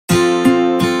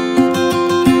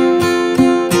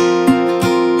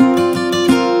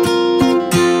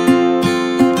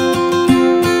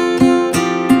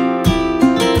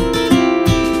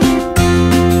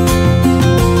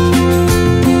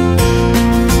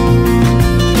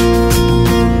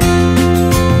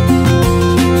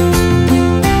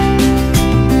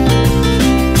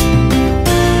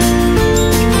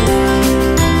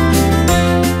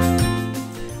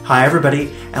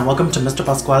everybody, and welcome to Mr.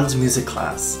 Pascual's music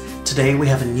class. Today we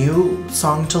have a new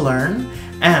song to learn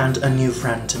and a new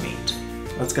friend to meet.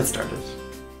 Let's get started.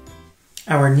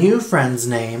 Our new friend's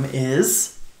name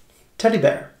is Teddy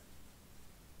Bear.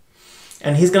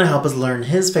 And he's going to help us learn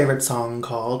his favorite song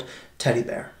called Teddy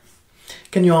Bear.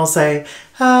 Can you all say,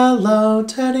 "Hello,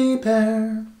 Teddy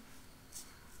Bear"?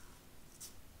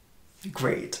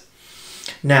 Great.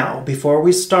 Now, before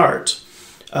we start,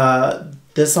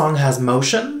 this song has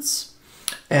motions,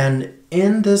 and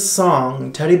in this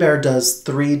song, Teddy Bear does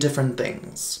 3 different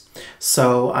things.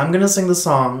 So I'm going to sing the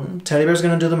song, Teddy Bear's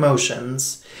going to do the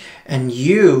motions, and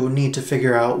you need to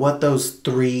figure out what those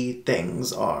 3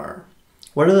 things are.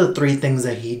 What are the 3 things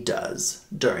that he does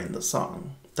during the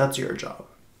song? That's your job.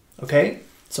 Okay?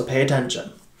 So pay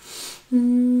attention.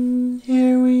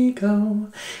 Here we go.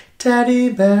 Teddy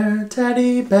Bear,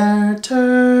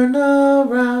 turn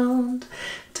around.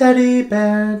 Teddy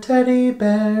Bear,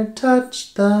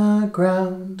 touch the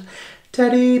ground.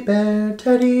 Teddy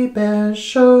Bear,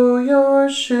 show your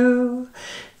shoe.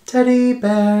 Teddy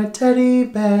Bear,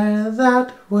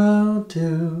 that will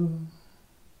do.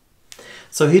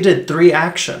 So he did 3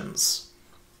 actions.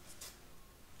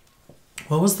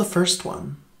 What was the first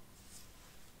one?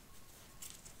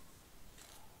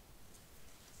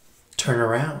 Turn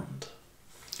around.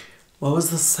 What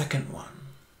was the second one?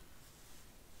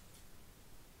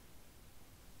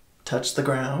 Touch the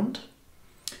ground.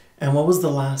 And what was the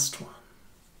last one?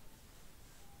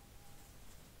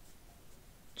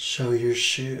 Show your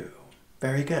shoe.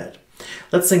 Very good.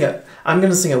 Let's sing it. I'm going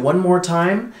to sing it one more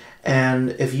time, and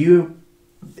if you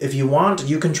want,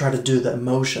 you can try to do the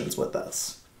emotions with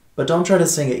us. But don't try to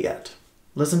sing it yet.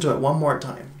 Listen to it one more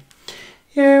time.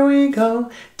 Here we go.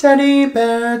 Teddy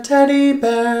Bear,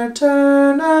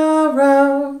 turn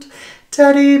around.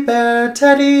 Teddy Bear,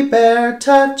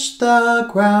 touch the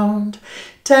ground.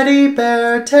 Teddy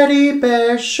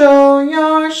Bear, show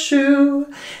your shoe.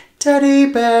 Teddy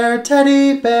Bear,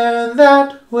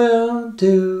 that will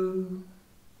do.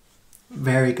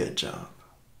 Very good job.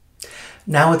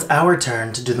 Now it's our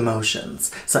turn to do the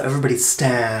motions. So everybody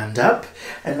stand up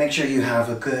and make sure you have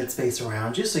a good space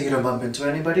around you so you don't bump into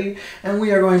anybody. And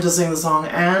we are going to sing the song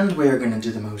and we are going to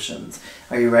do the motions.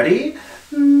 Are you ready?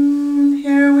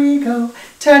 Here we go.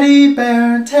 Teddy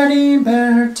Bear,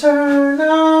 turn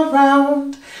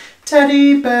around.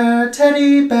 Teddy Bear,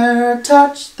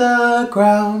 touch the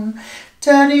ground.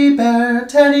 Teddy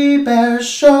Bear,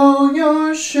 show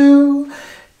your shoe.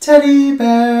 Teddy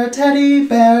Bear,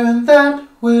 that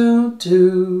will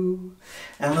do.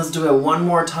 And let's do it one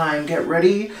more time. Get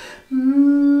ready.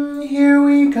 Here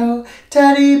we go.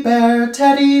 Teddy Bear,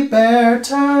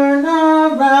 turn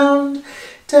around.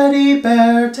 Teddy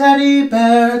Bear,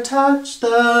 touch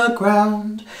the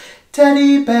ground.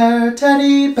 Teddy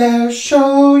Bear,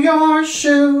 show your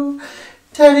shoe.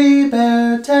 Teddy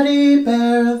Bear,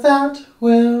 that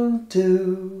will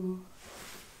do.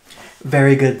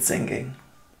 Very good singing.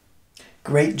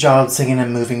 Great job singing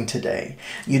and moving today.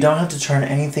 You don't have to turn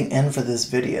anything in for this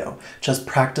video. Just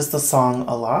practice the song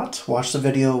a lot, watch the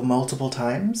video multiple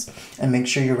times, and make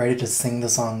sure you're ready to sing the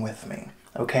song with me.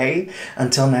 Okay?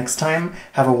 Until next time,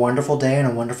 have a wonderful day and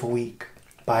a wonderful week.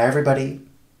 Bye, everybody.